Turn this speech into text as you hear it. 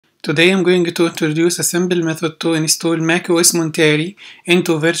Today I'm going to introduce a simple method to install macOS Monterey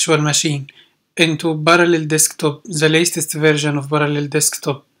into virtual machine, into Parallel Desktop, the latest version of Parallel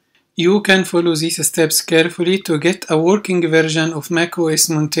Desktop. You can follow these steps carefully to get a working version of macOS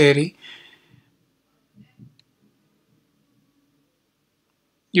Monterey.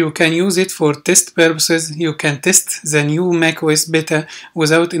 You can use it for test purposes. You can test the new macOS beta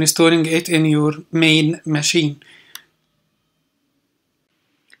without installing it in your main machine.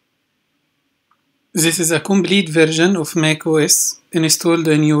 This is a complete version of macOS installed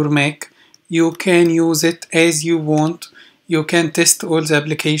in your Mac. You can use it as you want. You can test all the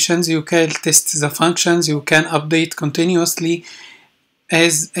applications, you can test the functions, you can update continuously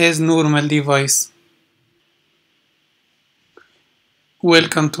as normal device.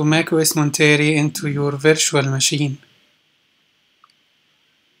 Welcome to macOS Monterey into your virtual machine.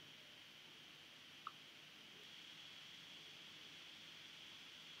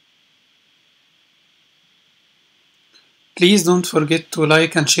 Please don't forget to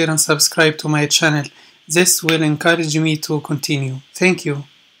like and share and subscribe to my channel. This will encourage me to continue. Thank you.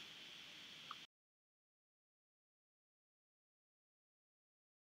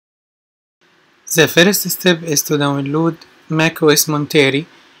 The first step is to download macOS Monterey.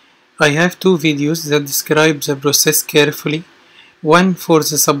 I have two videos that describe the process carefully, one for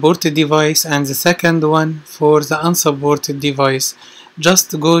the supported device and the second one for the unsupported device.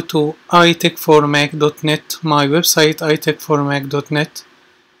 Just go to itechformac.net, my website itechformac.net,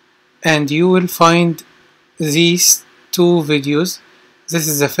 and you will find these two videos. This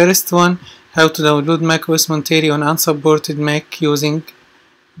is the first one, how to download macOS Monterey on unsupported Mac using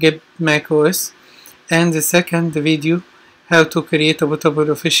Get macOS, and the second video, how to create a bootable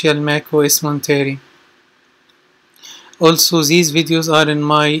official macOS Monterey. Also, these videos are in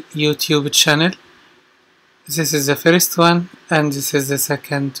my YouTube channel. This is the first one and this is the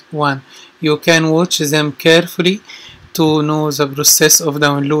second one. You can watch them carefully to know the process of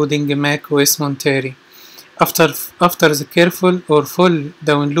downloading macOS Monterey. After the careful or full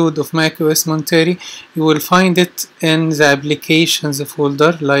download of macOS Monterey, you will find it in the applications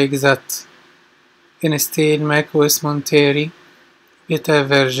folder like that. Install macOS Monterey beta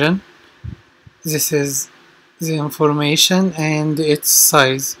version. This is the information and its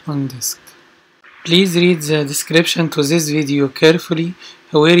size on disk. Please read the description to this video carefully,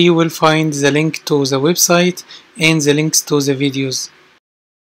 where you will find the link to the website and the links to the videos.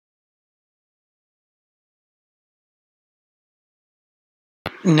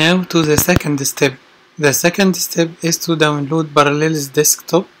 Now to the second step. The second step is to download Parallel's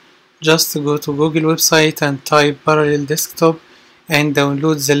desktop. Just go to Google website and type Parallel Desktop and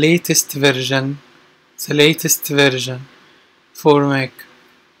download the latest version. The latest version for Mac.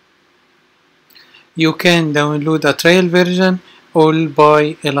 You can download a trial version or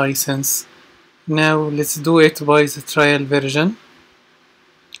buy a license. Now let's do it by the trial version.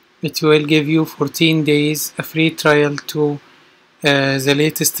 It will give you 14 days a free trial to the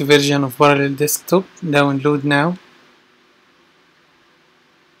latest version of Parallel Desktop. Download now.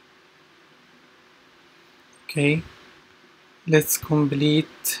 Okay, let's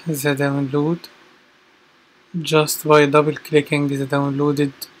complete the download just by double clicking the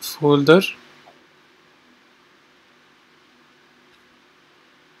downloaded folder.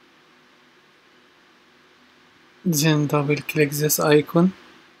 Then double click this icon,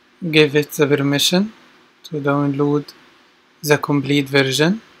 give it the permission to download the complete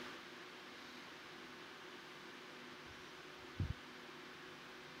version.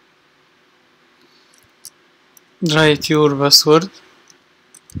 Write your password.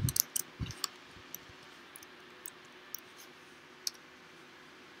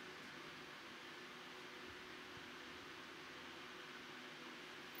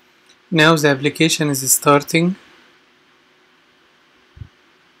 Now the application is starting.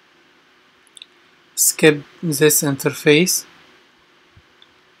 Skip this interface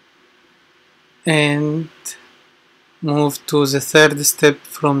and move to the third step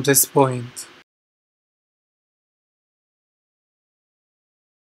from this point.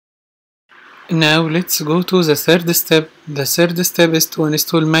 Now let's go to the third step. The third step is to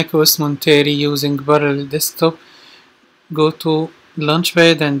install macOS Monterey using Parallel Desktop. Go to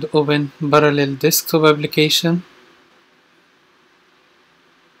Launchpad and open Parallel Desktop application.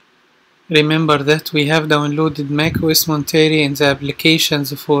 Remember that we have downloaded macOS Monterey in the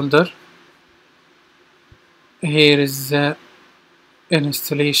applications folder. Here is the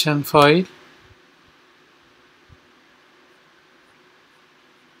installation file.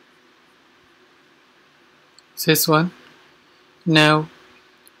 This one. Now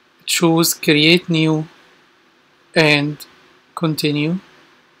choose create new and continue.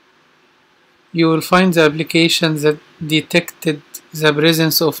 You will find the application that detected the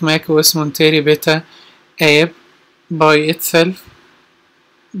presence of macOS Monterey Beta app by itself.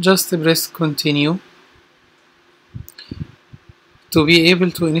 Just press continue. To be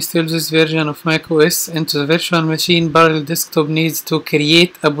able to install this version of macOS into the virtual machine, Parallel Desktop needs to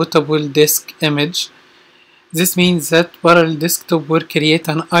create a bootable disk image. This means that Parallel Desktop will create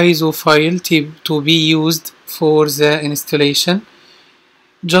an ISO file to be used for the installation.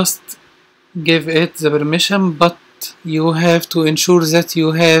 Just give it the permission, but you have to ensure that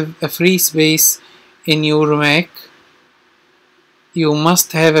you have a free space in your Mac. You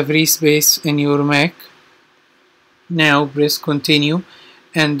must have a free space in your Mac. Now press continue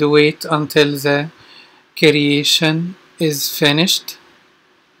and wait until the creation is finished.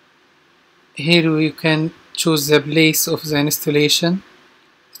 Here you can choose the place of the installation.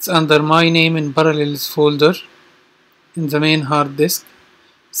 It's under my name in Parallels folder in the main hard disk.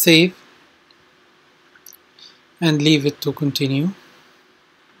 Save and leave it to continue.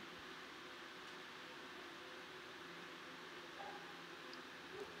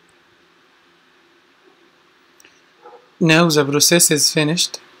 Now the process is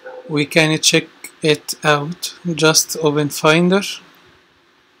finished. We can check it out. Just open Finder,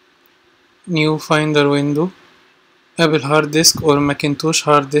 new Finder window, Apple hard disk or Macintosh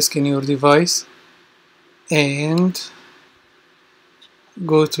hard disk in your device, and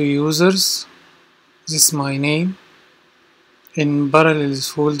go to users. This is my name. In Parallels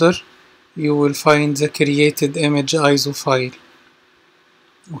folder you will find the created image ISO file.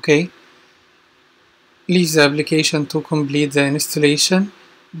 Okay, leave the application to complete the installation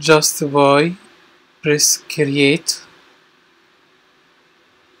just by press create.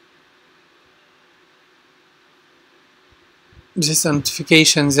 This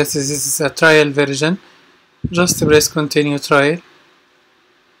notification that this is a trial version. Just press continue trial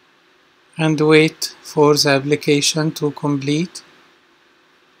and wait for the application to complete.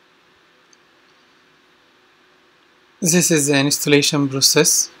 This is the installation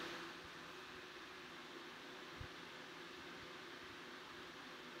process.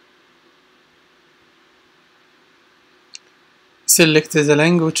 Select the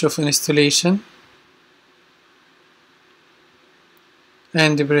language of installation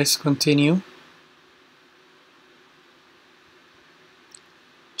and press continue.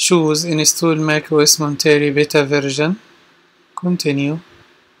 Choose install macOS Monterey beta version. Continue.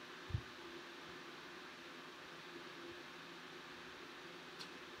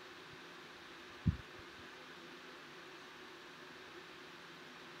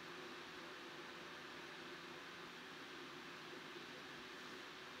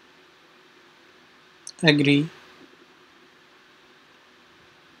 Agree.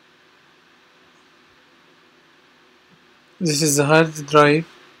 This is the hard drive.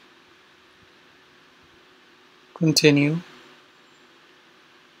 Continue.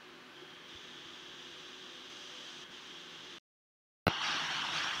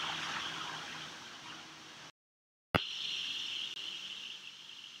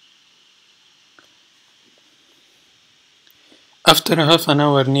 After half an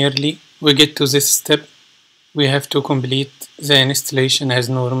hour nearly, we get to this step. We have to complete the installation as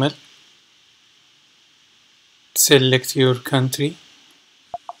normal. Select your country.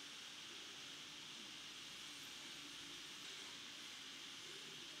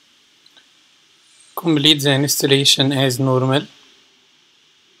 Complete the installation as normal.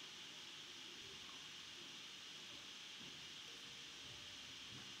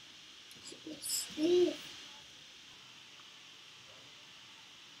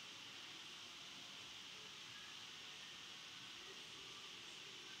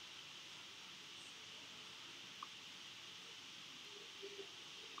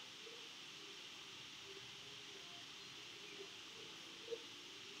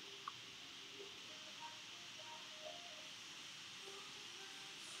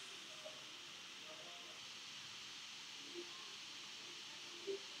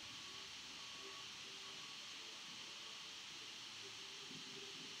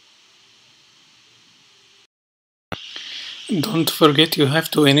 Don't forget you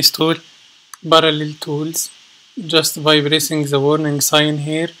have to install parallel tools. Just by pressing the warning sign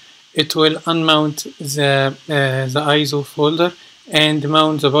here, it will unmount the ISO folder and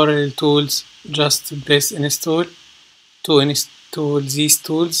mount the parallel tools. Just press install to install these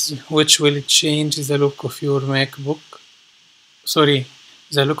tools, which will change the look of your MacBook. Sorry,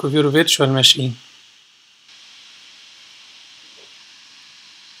 the look of your virtual machine.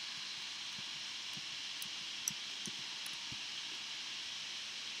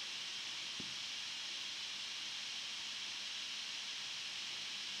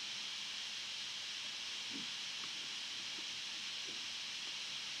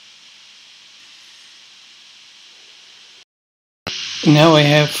 Now I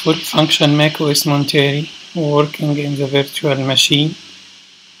have full function macOS Monterey working in the virtual machine.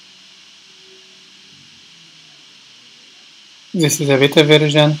 This is a beta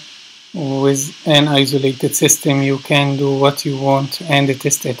version. With an isolated system, you can do what you want and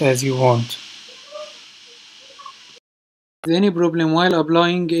test it as you want. If any problem while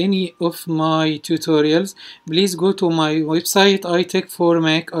applying any of my tutorials, please go to my website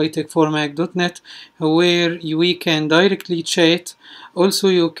itech4mac.net, where we can directly chat. Also,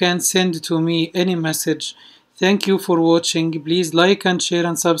 you can send to me any message. Thank you for watching. Please like and share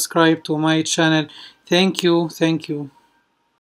and subscribe to my channel. Thank you.